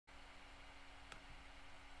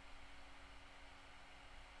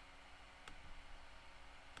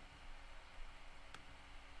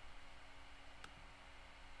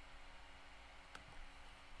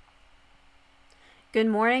Good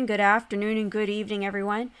morning, good afternoon, and good evening,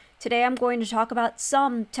 everyone. Today I'm going to talk about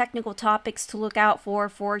some technical topics to look out for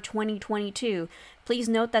 2022. Please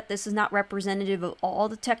note that this is not representative of all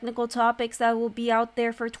the technical topics that will be out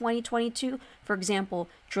there for 2022. For example,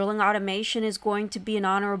 drilling automation is going to be an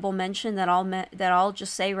honorable mention that I'll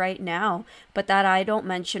just say right now, but that I don't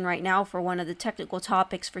mention right now for one of the technical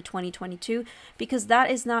topics for 2022 because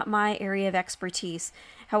that is not my area of expertise.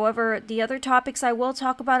 However, the other topics I will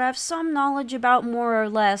talk about I have some knowledge about more or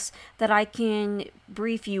less that I can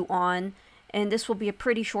brief you on, and this will be a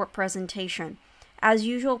pretty short presentation. As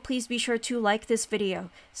usual, please be sure to like this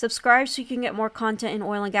video, subscribe so you can get more content in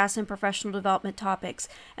oil and gas and professional development topics,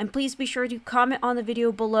 and please be sure to comment on the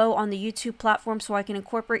video below on the YouTube platform so I can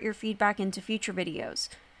incorporate your feedback into future videos.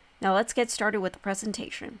 Now let's get started with the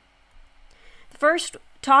presentation. The first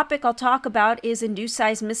topic I'll talk about is induced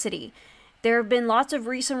seismicity. There have been lots of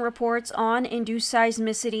recent reports on induced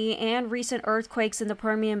seismicity and recent earthquakes in the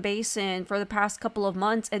Permian Basin for the past couple of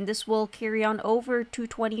months, and this will carry on over to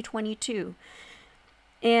 2022.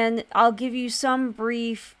 And I'll give you some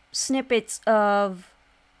brief snippets of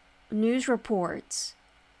news reports.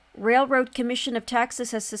 Railroad Commission of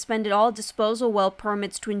Texas has suspended all disposal well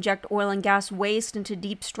permits to inject oil and gas waste into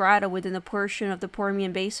deep strata within the portion of the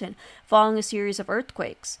Permian Basin following a series of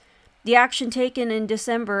earthquakes. The action taken in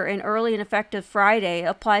December and early and effective Friday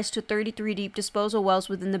applies to 33 deep disposal wells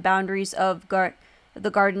within the boundaries of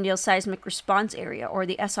the Gardendale Seismic Response Area, or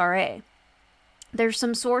the SRA. There's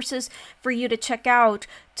some sources for you to check out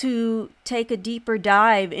to take a deeper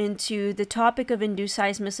dive into the topic of induced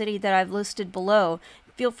seismicity that I've listed below.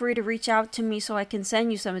 Feel free to reach out to me so I can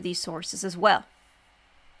send you some of these sources as well.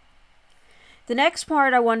 The next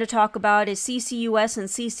part I want to talk about is CCUS and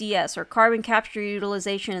CCS, or carbon capture,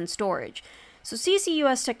 utilization, and storage. So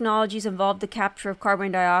CCUS technologies involve the capture of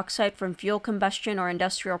carbon dioxide from fuel combustion or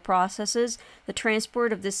industrial processes, the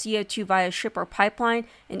transport of the CO2 via ship or pipeline,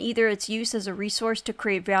 and either its use as a resource to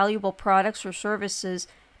create valuable products or services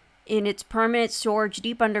in its permanent storage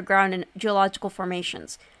deep underground in geological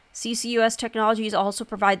formations. CCUS technologies also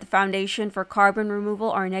provide the foundation for carbon removal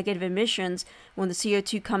or negative emissions when the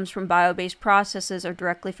CO2 comes from bio-based processes or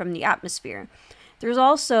directly from the atmosphere. There's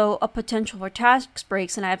also a potential for tax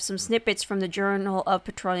breaks, and I have some snippets from the Journal of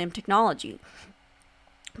Petroleum Technology.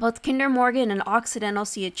 Both Kinder Morgan and Occidental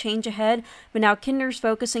see a change ahead, but now Kinder's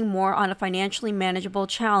focusing more on a financially manageable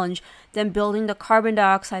challenge than building the carbon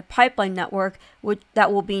dioxide pipeline network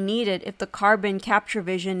that will be needed if the carbon capture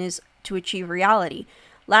vision is to achieve reality.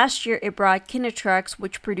 Last year, it brought Kinetrex,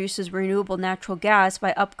 which produces renewable natural gas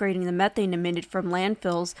by upgrading the methane emitted from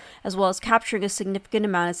landfills, as well as capturing a significant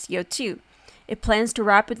amount of CO2. It plans to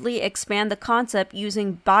rapidly expand the concept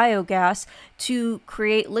using biogas to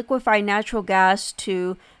create liquefied natural gas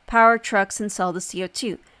to power trucks and sell the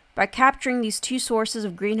CO2. By capturing these two sources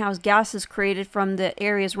of greenhouse gases created from the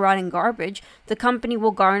area's rotting garbage, the company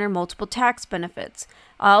will garner multiple tax benefits.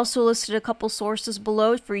 I also listed a couple sources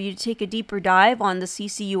below for you to take a deeper dive on the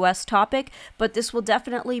CCUS topic, but this will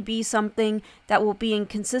definitely be something that will be in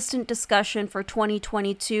consistent discussion for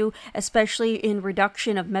 2022, especially in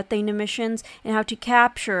reduction of methane emissions and how to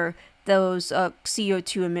capture those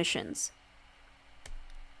CO2 emissions.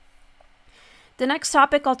 The next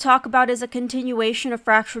topic I'll talk about is a continuation of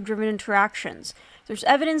fracture-driven interactions. There's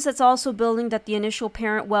evidence that's also building that the initial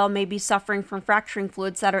parent well may be suffering from fracturing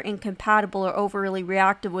fluids that are incompatible or overly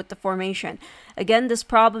reactive with the formation. Again, this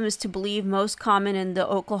problem is to believe most common in the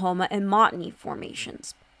Oklahoma and Montney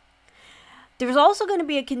formations. There's also going to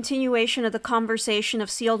be a continuation of the conversation of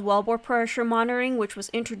sealed wellbore pressure monitoring, which was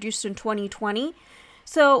introduced in 2020.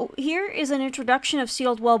 So here is an introduction of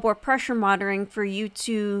sealed wellbore pressure monitoring for you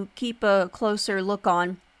to keep a closer look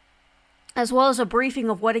on, as well as a briefing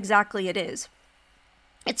of what exactly it is.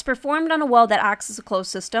 It's performed on a well that acts as a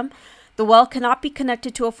closed system. The well cannot be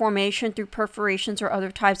connected to a formation through perforations or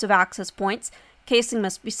other types of access points. Casing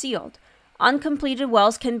must be sealed. Uncompleted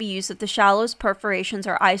wells can be used if the shallowest perforations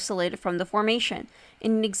are isolated from the formation.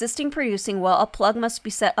 In an existing producing well, a plug must be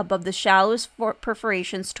set above the shallowest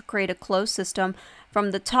perforations to create a closed system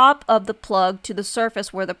from the top of the plug to the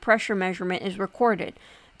surface where the pressure measurement is recorded.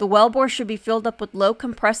 The wellbore should be filled up with low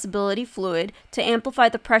compressibility fluid to amplify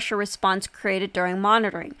the pressure response created during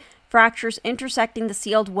monitoring. Fractures intersecting the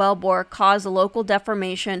sealed wellbore cause a local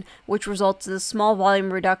deformation, which results in a small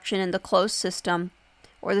volume reduction in the closed system,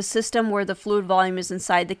 or the system where the fluid volume is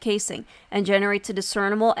inside the casing, and generates a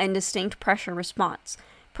discernible and distinct pressure response.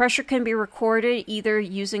 Pressure can be recorded either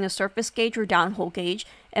using a surface gauge or downhole gauge,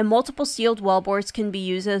 and multiple sealed wellbores can be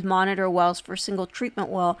used as monitor wells for a single treatment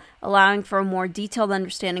well, allowing for a more detailed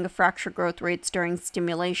understanding of fracture growth rates during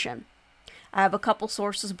stimulation. I have a couple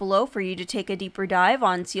sources below for you to take a deeper dive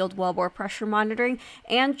on sealed wellbore pressure monitoring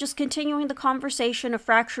and just continuing the conversation of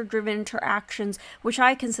fracture-driven interactions, which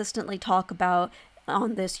I consistently talk about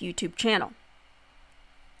on this YouTube channel.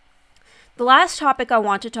 The last topic I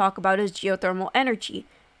want to talk about is geothermal energy.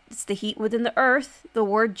 It's the heat within the earth. The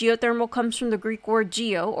word geothermal comes from the Greek word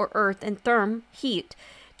geo, or earth, and therm, heat.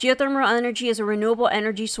 Geothermal energy is a renewable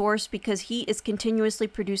energy source because heat is continuously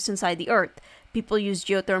produced inside the earth. People use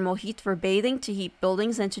geothermal heat for bathing, to heat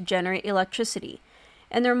buildings, and to generate electricity.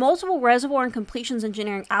 And there are multiple reservoir and completions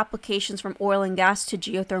engineering applications from oil and gas to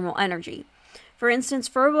geothermal energy. For instance,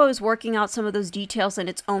 Fervo is working out some of those details in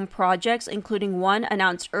its own projects, including one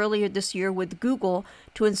announced earlier this year with Google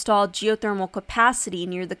to install geothermal capacity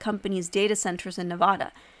near the company's data centers in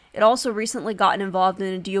Nevada. It also recently gotten involved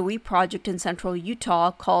in a DOE project in central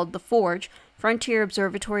Utah called the Forge, Frontier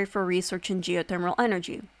Observatory for Research in Geothermal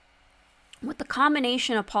Energy. With the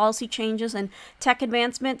combination of policy changes and tech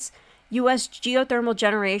advancements, U.S. geothermal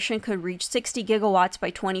generation could reach 60 gigawatts by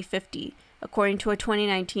 2050, according to a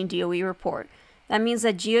 2019 DOE report. That means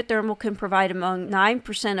that geothermal can provide among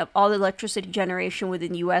 9% of all the electricity generation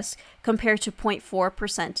within the U.S. compared to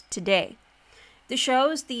 0.4% today. This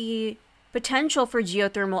shows the potential for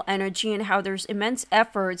geothermal energy and how there's immense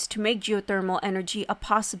efforts to make geothermal energy a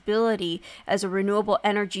possibility as a renewable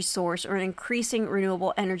energy source or an increasing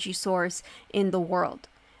renewable energy source in the world.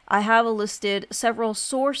 I have listed several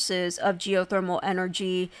sources of geothermal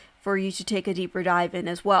energy for you to take a deeper dive in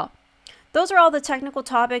as well. Those are all the technical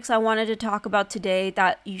topics I wanted to talk about today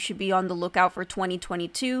that you should be on the lookout for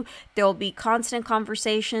 2022. There will be constant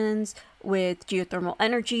conversations with geothermal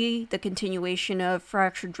energy, the continuation of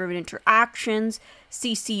fracture-driven interactions,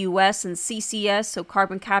 CCUS and CCS, so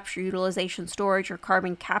carbon capture, utilization, storage, or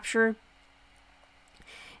carbon capture.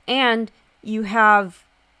 And you have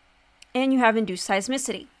induced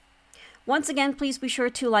seismicity. Once again, please be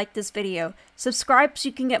sure to like this video, subscribe so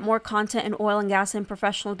you can get more content in oil and gas and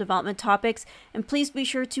professional development topics, and please be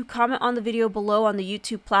sure to comment on the video below on the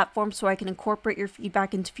YouTube platform so I can incorporate your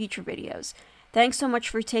feedback into future videos. Thanks so much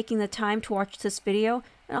for taking the time to watch this video,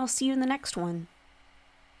 and I'll see you in the next one.